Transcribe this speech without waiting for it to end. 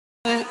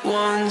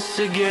once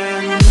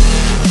again.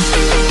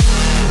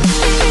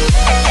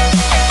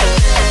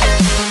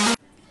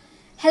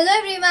 Hello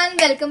everyone,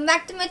 welcome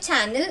back to my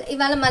channel.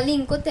 ఇవాళ మళ్ళీ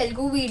ఇంకో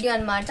తెలుగు వీడియో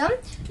అనమాట.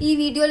 ఈ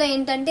వీడియోలో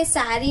ఏంటంటే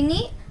శారీని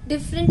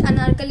డిఫరెంట్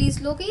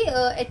అనార్కలీస్లోకి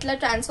ఎట్లా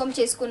ట్రాన్స్ఫార్మ్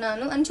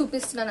చేసుకున్నాను అని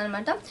చూపిస్తున్నాను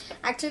అనమాట.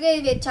 యాక్చువల్గా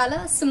ఇవి చాలా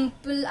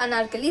సింపుల్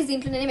అనార్కలీస్.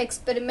 దీంట్లో నేను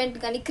ఎక్స్పెరిమెంట్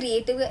కానీ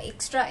క్రియేటివ్గా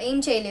ఎక్స్ట్రా ఏం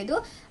చేయలేదు.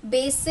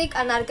 బేసిక్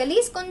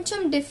అనార్కలీస్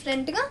కొంచెం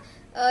డిఫరెంట్గా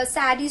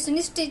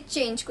శారీస్ని స్టిచ్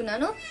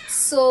చేయించుకున్నాను.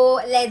 So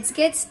let's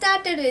get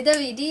started with the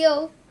video.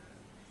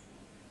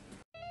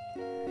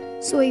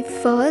 So ఈ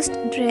ఫస్ట్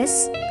డ్రెస్,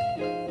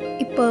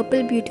 ఈ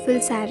పర్పుల్ బ్యూటిఫుల్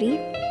శారీ,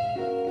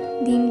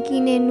 దీనికి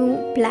నేను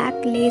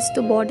బ్లాక్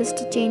లేస్తో బార్డర్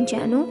స్టిచ్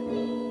చేయించాను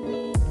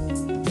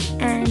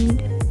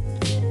and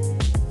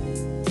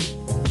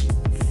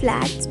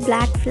flats,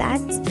 black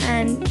flats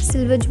and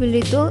silver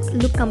జ్యువెలరీతో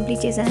look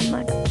complete చేశాను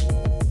అనమాట.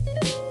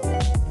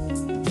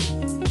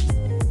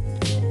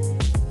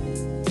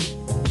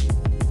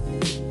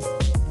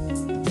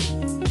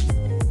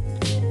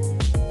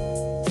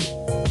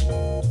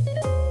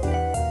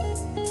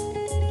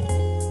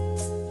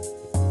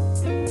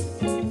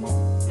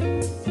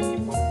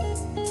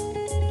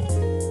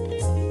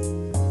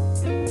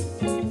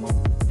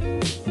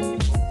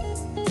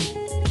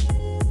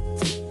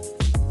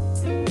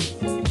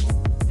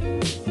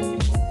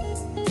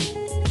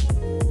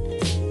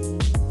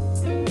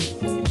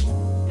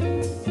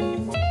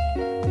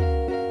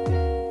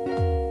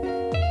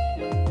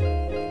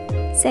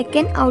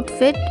 సెకండ్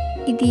అవుట్ఫిట్,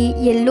 ఇది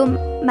ఎల్లో,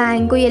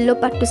 మ్యాంగో ఎల్లో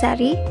పట్టు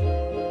శారీ.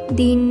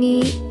 దీన్ని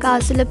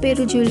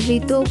కాసులపేరు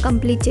జ్యువెలరీతో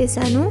కంప్లీట్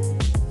చేశాను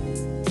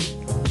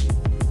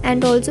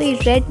అండ్ ఆల్సో ఈ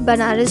red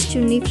Banaras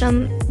chunni from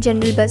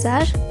general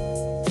Bazar.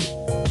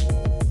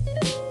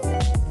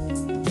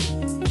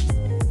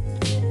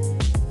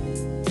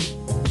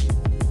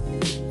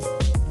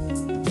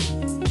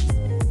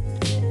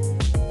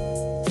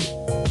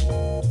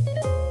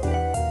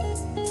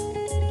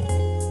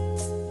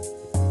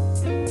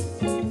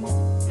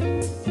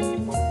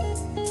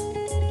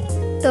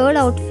 Third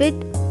outfit,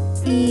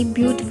 ఈ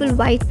బ్యూటిఫుల్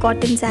వైట్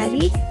కాటన్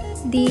శారీ.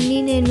 దీన్ని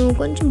నేను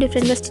కొంచెం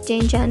డిఫరెంట్గా స్టిచ్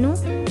చేయించాను.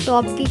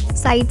 టాప్కి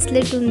సైడ్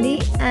స్లిట్ ఉంది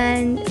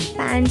అండ్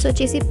ప్యాంట్స్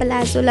వచ్చేసి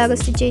పలాజో లాగా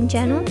స్టిచ్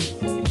చేయించాను.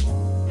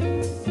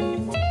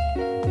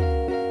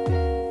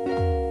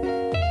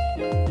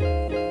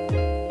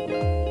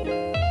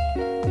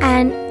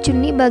 అండ్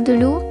చున్నీ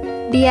బదులు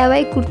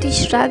డిఐవై కుర్తి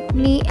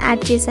ష్రగ్ని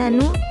యాడ్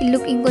చేశాను. ఈ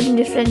లుక్ ఇంకొంచెం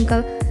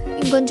డిఫరెంట్గా,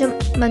 ఇంకొంచెం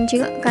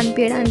మంచిగా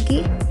కనిపించడానికి.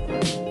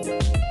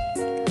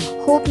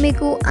 హోప్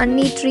మీకు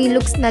అన్ని 3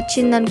 లుక్స్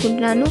నచ్చింది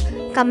అనుకుంటున్నాను.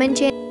 కమెంట్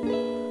చేయండి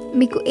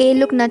మీకు ఏ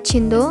లుక్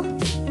నచ్చిందో.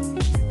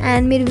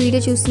 అండ్ మీరు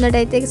వీడియో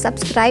చూస్తున్నట్టయితే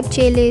సబ్స్క్రైబ్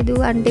చేయలేదు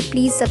అంటే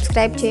ప్లీజ్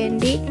సబ్స్క్రైబ్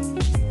చేయండి.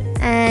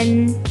 And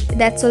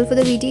that's all for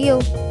the video.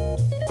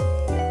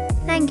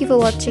 Thank you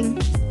for watching.